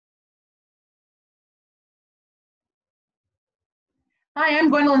Hi,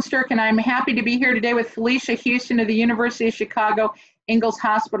 I'm Gwendolyn Sterk, and I'm happy to be here today with Felicia Houston of the University of Chicago Ingalls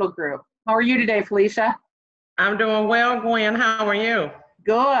Hospital Group. How are you today, Felicia? I'm doing well, Gwen. How are you?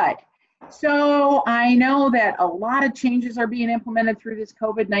 Good. So I know that a lot of changes are being implemented through this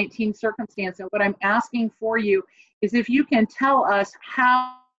COVID-19 circumstance, and what I'm asking for you is if you can tell us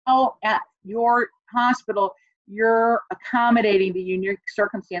how at your hospital you're accommodating the unique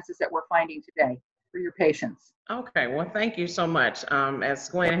circumstances that we're finding today for your patients. Okay, well, thank you so much. As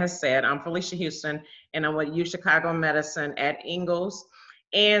Gwen has said, I'm Felicia Houston, and I'm with U Chicago Medicine at Ingalls.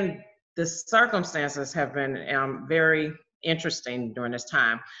 And the circumstances have been very interesting during this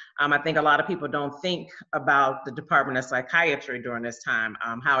time. I think a lot of people don't think about the Department of Psychiatry during this time,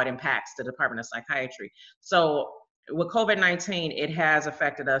 how it impacts the Department of Psychiatry. So with COVID-19, it has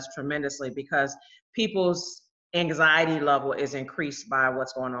affected us tremendously because people's anxiety level is increased by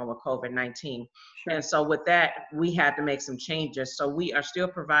what's going on with COVID-19. Sure. And so with that, we had to make some changes. So we are still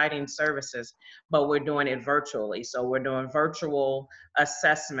providing services, but we're doing it virtually. So we're doing virtual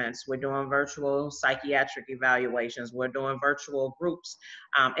assessments, we're doing virtual psychiatric evaluations, we're doing virtual groups,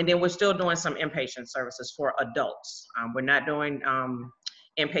 and then we're still doing some inpatient services for adults. We're not doing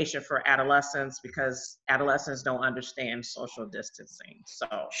inpatient for adolescents because adolescents don't understand social distancing. So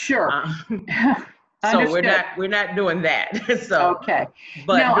sure. So we're not doing that. So okay.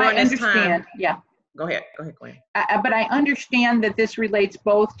 But now, during I this understand. time, Yeah. Go ahead, Gwen. But I understand that this relates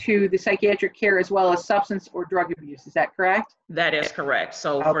both to the psychiatric care as well as substance or drug abuse. Is that correct? That is correct.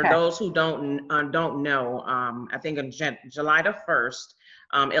 So for those who don't know, I think on July the 1st,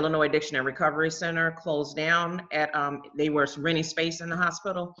 Illinois Addiction and Recovery Center closed down they were renting space in the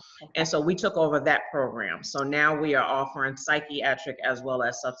hospital. Okay. And so we took over that program. So now we are offering psychiatric as well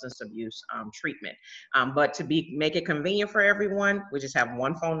as substance abuse treatment. But to make it convenient for everyone, we just have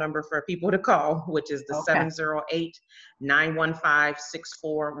one phone number for people to call, which is the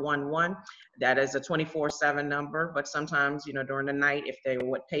 708-915-6411. That is a 24/7 number, but sometimes, during the night, if they were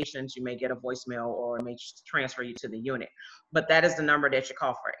with patients, you may get a voicemail or it may transfer you to the unit. But that is the number that you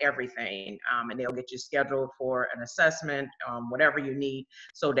call for everything, and they'll get you scheduled for an assessment, whatever you need,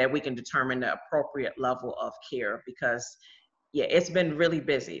 so that we can determine the appropriate level of care. Because, yeah, it's been really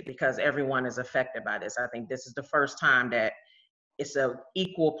busy because everyone is affected by this. I think this is the first time that it's an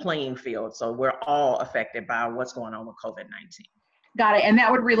equal playing field, so we're all affected by what's going on with COVID-19. Got it. And that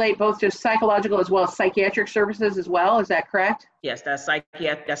would relate both to psychological as well as psychiatric services as well. Is that correct? Yes, that's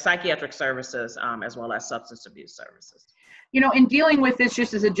psychiatric services as well as substance abuse services. In dealing with this,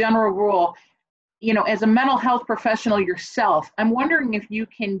 just as a general rule, as a mental health professional yourself, I'm wondering if you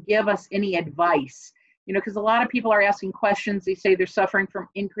can give us any advice, because a lot of people are asking questions. They say they're suffering from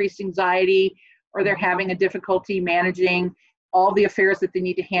increased anxiety or they're having a difficulty managing all the affairs that they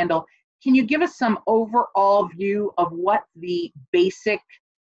need to handle. Can you give us some overall view of what the basic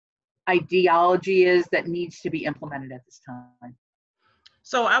ideology is that needs to be implemented at this time?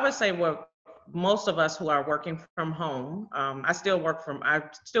 So I would say, well, most of us who are working from home, I still go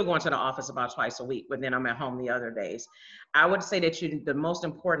into the office about twice a week, but then I'm at home the other days. I would say that the most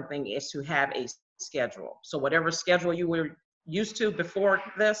important thing is to have a schedule. So whatever schedule you were used to before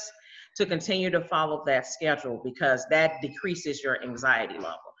this, to continue to follow that schedule, because that decreases your anxiety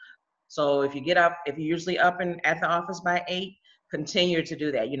level. So if you're usually up and at the office by 8, continue to do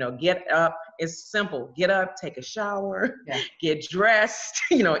that. Get up. It's simple. Get up, take a shower, get dressed,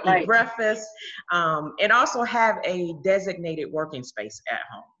 eat breakfast, and also have a designated working space at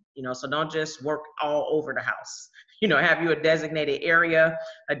home. So don't just work all over the house. Have you a designated area,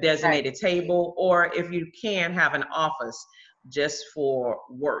 a designated table, or if you can, have an office just for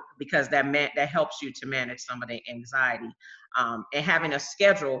work, because that helps you to manage some of the anxiety. And having a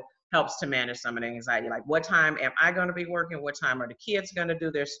schedule helps to manage some of the anxiety. Like, what time am I going to be working? What time are the kids going to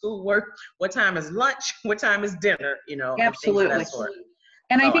do their schoolwork? What time is lunch? What time is dinner? Absolutely. And,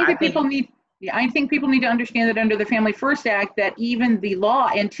 and I think that people need to understand that under the Family First Act, that even the law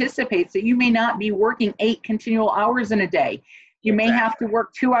anticipates that you may not be working 8 continual hours in a day. You may have to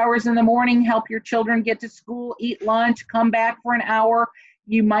work 2 hours in the morning, help your children get to school, eat lunch, come back for an hour.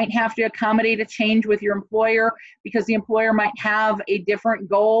 You might have to accommodate a change with your employer because the employer might have a different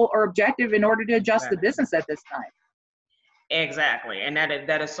goal or objective in order to adjust the business at this time. Exactly, and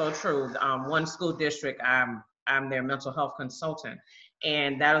that is so true. One school district, I'm their mental health consultant,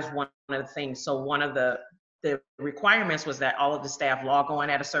 and that is one of the things. So one of the requirements was that all of the staff log on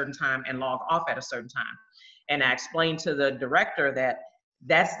at a certain time and log off at a certain time. And I explained to the director that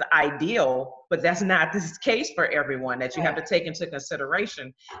that's the ideal, but that's not the case for everyone. That you have to take into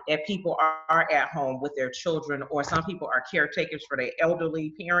consideration that people are at home with their children, or some people are caretakers for their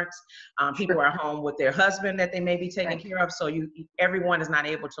elderly parents. People are home with their husband that they may be taking care of. So everyone is not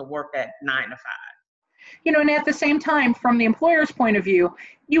able to work that 9 to 5. You know, and at the same time, from the employer's point of view,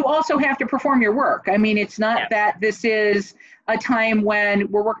 you also have to perform your work. I mean, it's not that this is a time when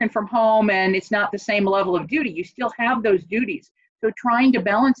we're working from home and it's not the same level of duty. You still have those duties. So trying to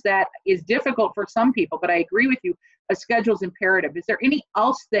balance that is difficult for some people, but I agree with you, a schedule is imperative. Is there any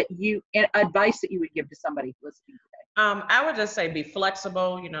else advice that you would give to somebody listening today? I would just say be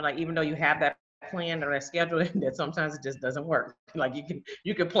flexible, you know, like even though you have that plan or that schedule, that sometimes it just doesn't work. Like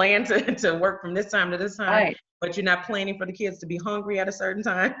you can plan to work from this time to this time, but you're not planning for the kids to be hungry at a certain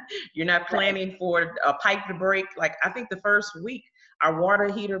time. You're not planning for a pipe to break. Like I think the first week our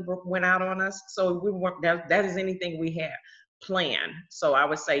water heater went out on us, so we weren't that is anything we have plan. So I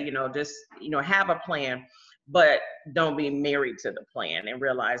would say, you know, just, you know, have a plan, but don't be married to the plan, and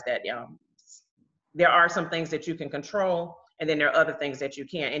realize that there are some things that you can control, and then there are other things that you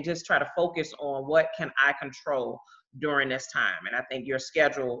can't, and just try to focus on what can I control during this time. And I think your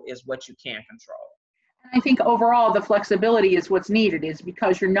schedule is what you can control. I think overall the flexibility is what's needed, is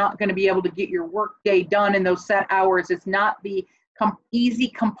because you're not going to be able to get your work day done in those set hours. It's not the easy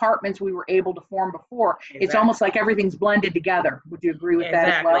compartments we were able to form before. Exactly. It's almost like everything's blended together. Would you agree with that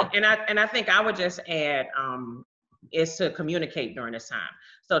as well? And I think I would just add is to communicate during this time.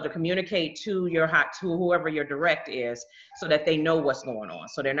 So to communicate to whoever your direct is, so that they know what's going on.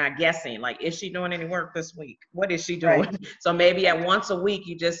 So they're not guessing, like, is she doing any work this week? What is she doing? Right. So maybe at once a week,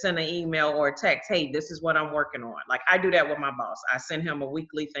 you just send an email or a text, hey, this is what I'm working on. Like I do that with my boss. I send him a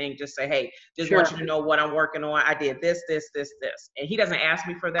weekly thing, just say, hey, just want you to know what I'm working on. I did this. And he doesn't ask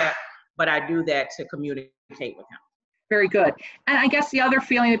me for that, but I do that to communicate with him. Very good. And I guess the other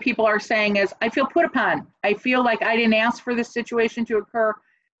feeling that people are saying is, I feel put upon. I feel like I didn't ask for this situation to occur,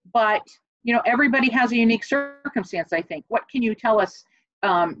 but you know, everybody has a unique circumstance, I think. What can you tell us,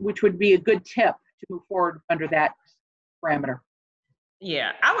 which would be a good tip to move forward under that parameter?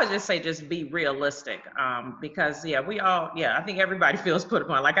 Yeah, I would just say just be realistic, because I think everybody feels put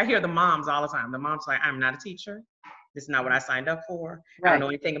upon. Like I hear the moms all the time. The mom's like, I'm not a teacher. This is not what I signed up for. Right. I don't know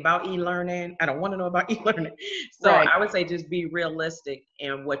anything about e-learning. I don't want to know about e-learning. So I would say just be realistic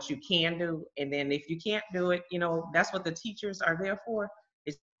in what you can do. And then if you can't do it, you know, that's what the teachers are there for.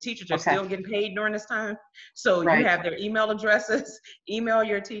 Teachers are still getting paid during this time. So you have their email addresses, email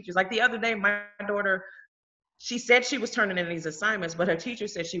your teachers. Like the other day, my daughter, she said she was turning in these assignments, but her teacher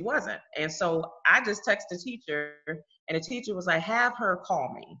said she wasn't. And so I just texted the teacher, and the teacher was like, have her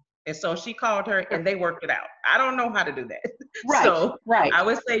call me. And so she called her and they worked it out. I don't know how to do that. So I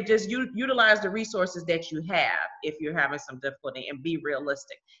would say just utilize the resources that you have if you're having some difficulty, and be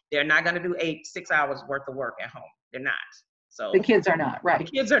realistic. They're not going to do 6 hours worth of work at home. They're not. So the kids are not, right.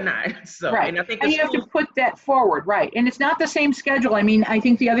 The kids are not. So and I think you have to put that forward, right. And it's not the same schedule. I mean, I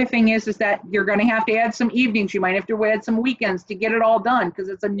think the other thing is that you're going to have to add some evenings. You might have to add some weekends to get it all done, because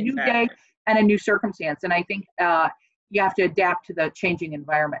it's a new day and a new circumstance. And I think you have to adapt to the changing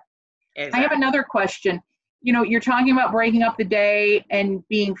environment. Exactly. I have another question. You know, you're talking about breaking up the day and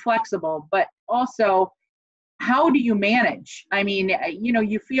being flexible, but also, how do you manage? I mean, you know,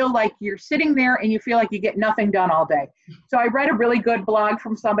 you feel like you're sitting there and you feel like you get nothing done all day. So I read a really good blog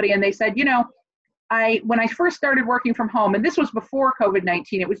from somebody, and they said, you know, when I first started working from home, and this was before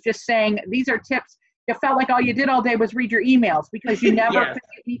COVID-19, it was just saying, these are tips. It felt like all you did all day was read your emails, because you never could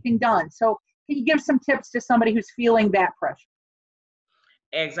get anything done. So can you give some tips to somebody who's feeling that pressure?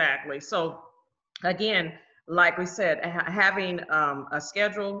 Exactly. So again, like we said, having a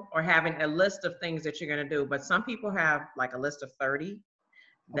schedule or having a list of things that you're going to do. But some people have like a list of 30.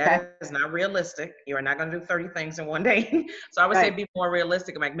 That is not realistic. You're not going to do 30 things in one day. So I would say be more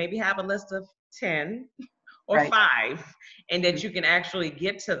realistic. Like maybe have a list of 10 or 5, and that you can actually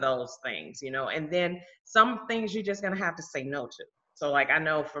get to those things, you know. And then some things you're just going to have to say no to. So like I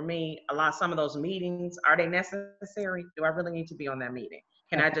know for me, some of those meetings, are they necessary? Do I really need to be on that meeting?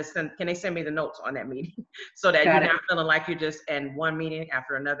 Can they send me the notes on that meeting, so that you're not feeling like you're just in one meeting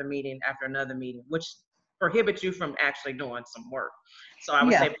after another meeting after another meeting, which prohibits you from actually doing some work. So I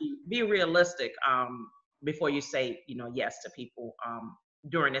would say be realistic before you say, you know, yes to people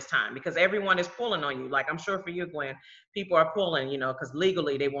during this time, because everyone is pulling on you. Like I'm sure for you, Gwen, people are pulling, you know, because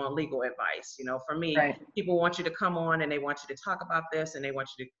legally they want legal advice. You know, for me, people want you to come on and they want you to talk about this and they want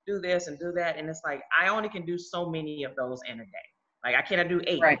you to do this and do that. And it's like, I only can do so many of those in a day. Like I cannot do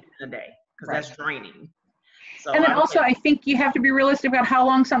 8 in a day, because that's draining. So and then also, I think you have to be realistic about how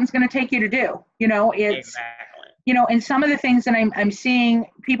long something's going to take you to do. You know, exactly. You know, and some of the things that I'm seeing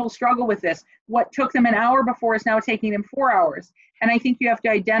people struggle with this. What took them an hour before is now taking them 4 hours. And I think you have to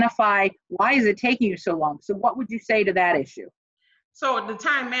identify, why is it taking you so long? So what would you say to that issue? So the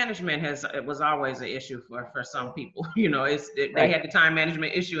time management it was always an issue for some people. You know, they Right. had the time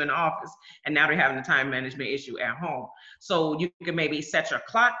management issue in the office, and now they're having the time management issue at home. So you can maybe set your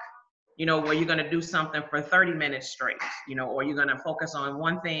clock, you know, where you're going to do something for 30 minutes straight, you know, or you're going to focus on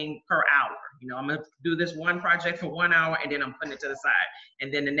one thing per hour. You know, I'm going to do this one project for 1 hour, and then I'm putting it to the side.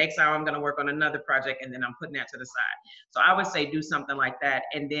 And then the next hour, I'm going to work on another project, and then I'm putting that to the side. So I would say do something like that,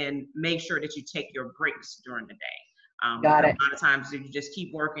 and then make sure that you take your breaks during the day. Got Because it. a lot of times if you just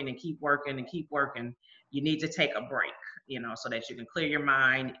keep working and keep working and keep working, you need to take a break, you know, so that you can clear your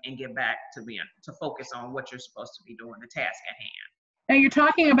mind and get back to focus on what you're supposed to be doing, the task at hand. Now you're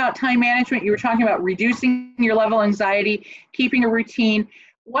talking about time management. You were talking about reducing your level of anxiety, keeping a routine.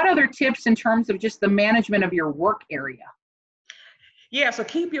 What other tips in terms of just the management of your work area? Yeah, so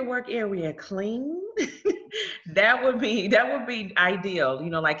keep your work area clean. That would be ideal,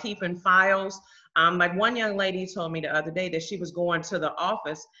 you know, like keeping files. Like one young lady told me the other day that she was going to the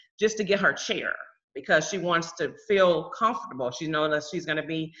office just to get her chair because she wants to feel comfortable. She knows that she's going to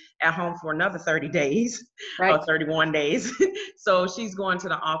be at home for another 30 days Right. or 31 days. So she's going to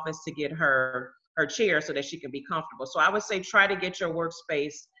the office to get her chair so that she can be comfortable. So I would say try to get your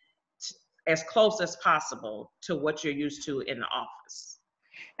workspace as close as possible to what you're used to in the office.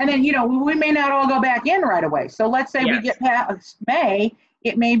 And then, you know, we may not all go back in right away. So let's say we Yes. get past May,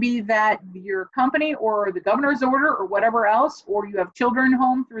 it may be that your company or the governor's order or whatever else, or you have children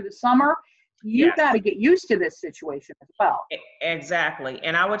home through the summer, you Yes. got to get used to this situation as well. Exactly.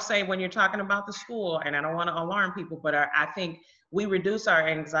 And I would say when you're talking about the school, and I don't want to alarm people, but I think we reduce our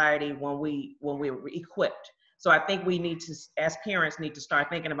anxiety when we're equipped. So I think we need to, as parents, need to start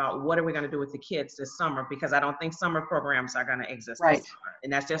thinking about what are we going to do with the kids this summer, because I don't think summer programs are going to exist Right. this summer.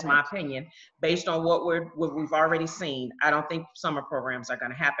 And that's just my opinion. Based on what we've already seen, I don't think summer programs are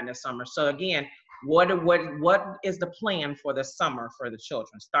going to happen this summer. So again, what is the plan for the summer for the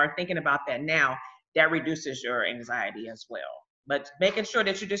children? Start thinking about that now. That reduces your anxiety as well. But making sure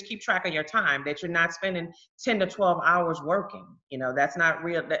that you just keep track of your time, that you're not spending 10 to 12 hours working. You know, that's not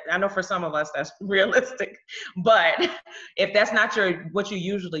real. I know for some of us that's realistic, but if that's not what you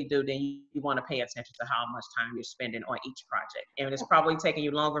usually do, then you want to pay attention to how much time you're spending on each project. And it's probably taking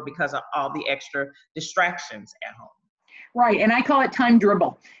you longer because of all the extra distractions at home. Right. And I call it time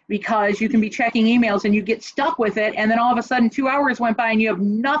dribble, because you can be checking emails and you get stuck with it. And then all of a sudden 2 hours went by and you have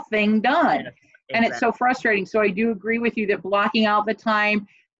nothing done. Yes, and it's so frustrating. So I do agree with you that blocking out the time,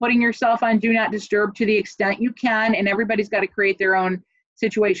 putting yourself on do not disturb to the extent you can, and everybody's got to create their own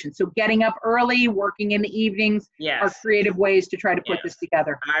situation. So getting up early, working in the evenings Yes. are creative ways to try to put this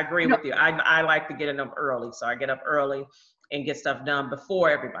together. I agree with you. I like to get up early. So I get up early and get stuff done before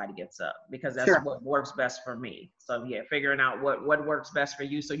everybody gets up, because that's what works best for me. So yeah, figuring out what works best for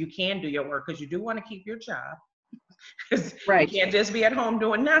you so you can do your work, because you do want to keep your job. Right. You can't just be at home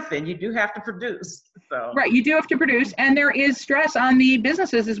doing nothing. You do have to produce. So. Right, you do have to produce, and there is stress on the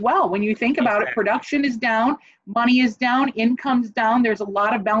businesses as well. When you think about it, production is down, money is down, income's down. There's a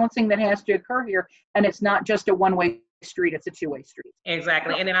lot of balancing that has to occur here, and it's not just a one-way street, it's a two-way street.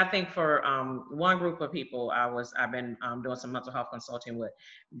 Exactly. And then I think for one group of people I've been doing some mental health consulting with,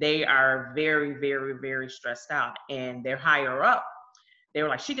 they are very, very, very stressed out, and they're higher up. They were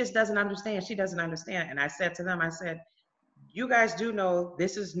like, she just doesn't understand. She doesn't understand. And I said to them, I said, you guys do know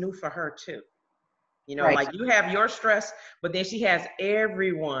this is new for her too. You know, like you have your stress, but then she has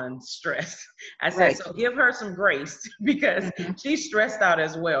everyone's stress. I said, so give her some grace, because she's stressed out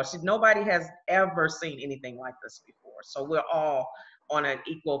as well. Nobody has ever seen anything like this before. So we're all on an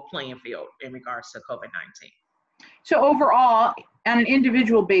equal playing field in regards to COVID-19. So overall, on an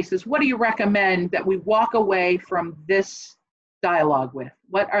individual basis, what do you recommend that we walk away from this dialogue with?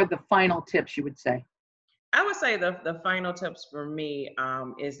 What are the final tips you would say? I would say the final tips for me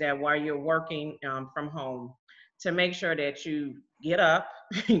is that while you're working from home, to make sure that you get up,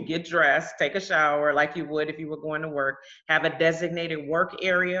 get dressed, take a shower like you would if you were going to work, have a designated work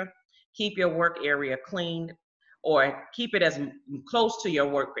area, keep your work area clean, or keep it as close to your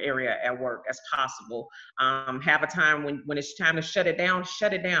work area at work as possible. Have a time when it's time to shut it down,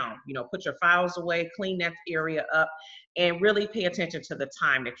 you know, put your files away, clean that area up, and really pay attention to the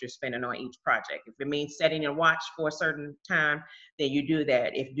time that you're spending on each project. If it means setting your watch for a certain time, then you do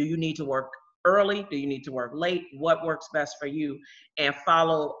that. Do you need to work early? Do you need to work late? What works best for you? And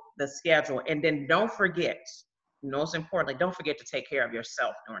follow the schedule. And then don't forget, most importantly, don't forget to take care of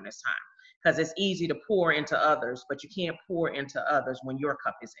yourself during this time. Because it's easy to pour into others, but you can't pour into others when your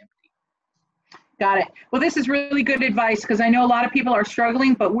cup is empty. Got it. Well, this is really good advice because I know a lot of people are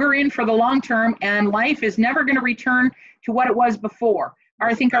struggling, but we're in for the long term and life is never going to return to what it was before.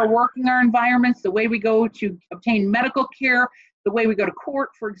 I think our environments, the way we go to obtain medical care, the way we go to court,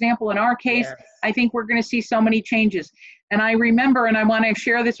 for example, in our case, yes. I think we're going to see so many changes. And I remember, and I want to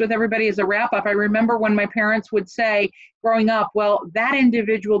share this with everybody as a wrap up, I remember when my parents would say growing up, well, that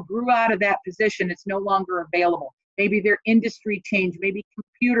individual grew out of that position. It's no longer available. Maybe their industry changed, maybe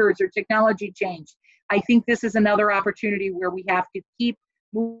computers or technology changed. I think this is another opportunity where we have to keep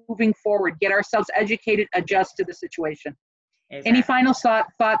moving forward, get ourselves educated, adjust to the situation. Exactly. Any final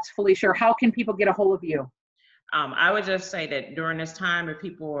thoughts, Felicia, or how can people get a hold of you? I would just say that during this time, if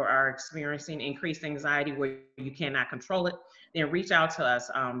people are experiencing increased anxiety where you cannot control it, then reach out to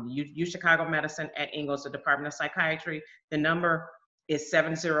us. U Chicago Medicine at Ingalls, the Department of Psychiatry. The number is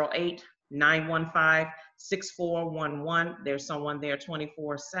 708-915-6411. There's someone there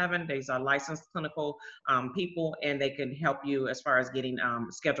 24/7. These are licensed clinical people, and they can help you as far as getting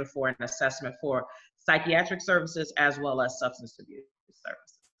scheduled for an assessment for psychiatric services as well as substance abuse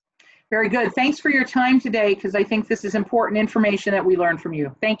services. Very good. Thanks for your time today, because I think this is important information that we learned from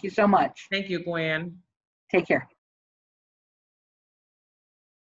you. Thank you so much. Thank you, Gwen. Take care.